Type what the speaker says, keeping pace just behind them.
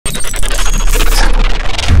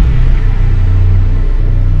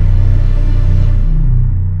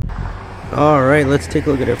Alright, let's take a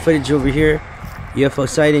look at our footage over here. UFO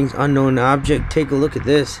sightings, unknown object. Take a look at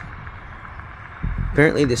this.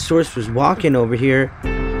 Apparently the source was walking over here.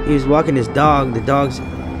 He was walking his dog. The dog's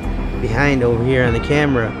behind over here on the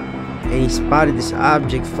camera. And he spotted this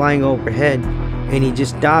object flying overhead. And he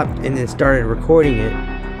just stopped and then started recording it.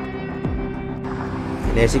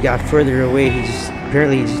 And as he got further away, he just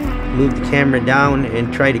moved the camera down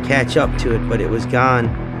and tried to catch up to it, but it was gone.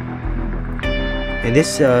 And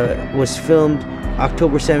this was filmed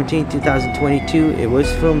October 17, 2022. It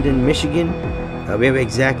was filmed in Michigan. We have an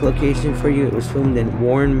exact location for you. It was filmed in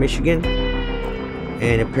Warren, Michigan.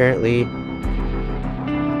 And apparently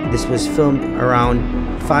this was filmed around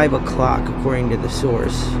 5 o'clock according to the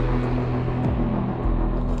source.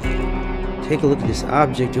 Take a look at this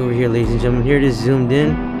object over here, ladies and gentlemen. Here it is zoomed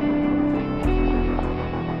in.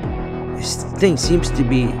 This thing seems to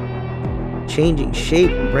be changing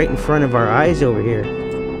shape right in front of our eyes over here.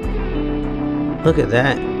 Look at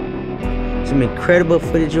that. Some incredible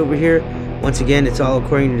footage over here. Once again, it's all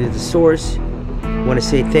according to the source. I want to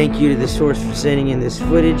say thank you to the source for sending in this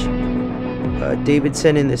footage. David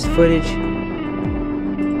sent in this footage.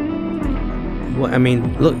 Well, I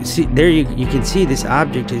mean, look, see there, you can see this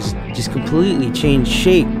object has just completely changed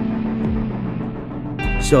shape.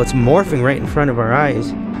 So it's morphing right in front of our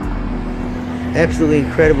eyes. Absolutely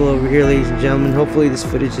incredible over here, ladies and gentlemen. Hopefully this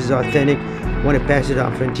footage is authentic. I want to pass it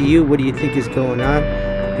off to you. What do you think is going on?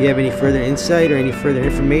 If you have any further insight or any further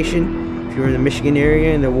information, if you're in the Michigan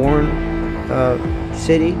area, in the Warren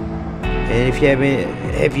city, and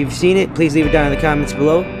if you've seen it, please leave it down in the comments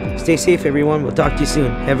below. Stay safe, everyone. We'll talk to you soon.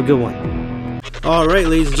 Have a good one. Alright,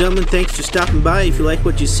 ladies and gentlemen, thanks for stopping by. If you like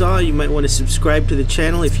what you saw, you might want to subscribe to the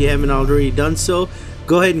channel if you haven't already done so.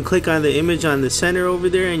 Go ahead and click on the image on the center over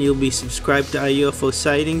there and you'll be subscribed to iUFO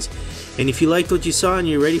Sightings. And if you liked what you saw and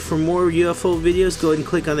you're ready for more UFO videos, go ahead and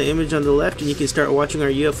click on the image on the left and you can start watching our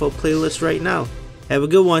UFO playlist right now. Have a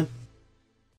good one.